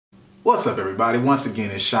What's up, everybody? Once again,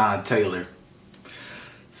 it's Sean Taylor.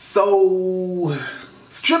 So,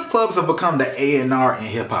 strip clubs have become the A&R in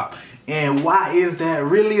hip-hop. And why is that?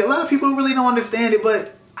 Really, a lot of people really don't understand it,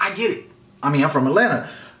 but I get it. I mean, I'm from Atlanta,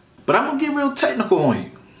 but I'm gonna get real technical on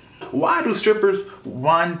you. Why do strippers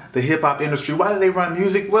run the hip-hop industry? Why do they run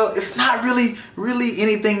music? Well, it's not really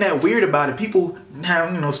anything that weird about it. People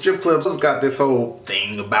have, strip clubs got this whole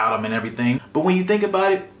thing about them and everything. But when you think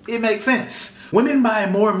about it, it makes sense. Women buy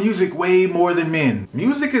more music way more than men.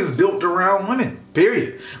 Music is built around women,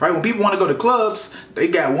 period. Right? When people want to go to clubs, they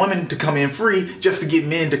got women to come in free just to get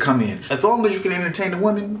men to come in. As long as you can entertain the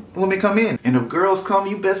women come in. And if girls come,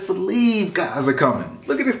 you best believe guys are coming.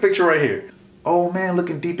 Look at this picture right here. Old man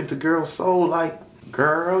looking deep into girl's soul like,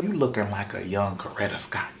 girl, you looking like a young Coretta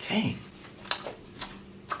Scott King.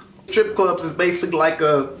 Strip clubs is basically like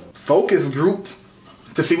a focus group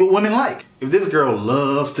to see what women like. If this girl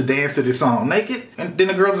loves to dance to this song naked, and then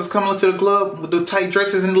the girls that's coming to the club with the tight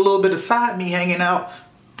dresses and a little bit of side meat hanging out,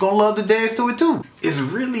 gonna love to dance to it too. It's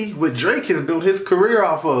really what Drake has built his career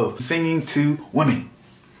off of, singing to women.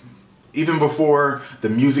 Even before the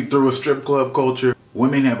music through a strip club culture,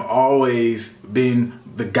 women have always been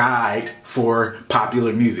the guide for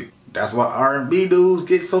popular music. That's why R&B dudes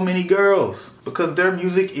get so many girls, because their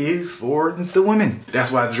music is for the women.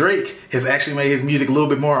 That's why Drake has actually made his music a little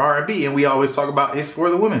bit more R&B, and we always talk about it's for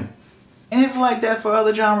the women. And it's like that for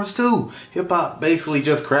other genres too. Hip-hop basically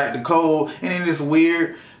just cracked the code, and in this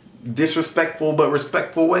weird, disrespectful but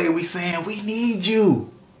respectful way, we saying we need you,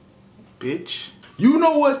 bitch. You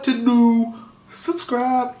know what to do.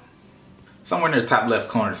 Subscribe. Somewhere in the top left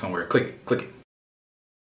corner somewhere. Click it, click it.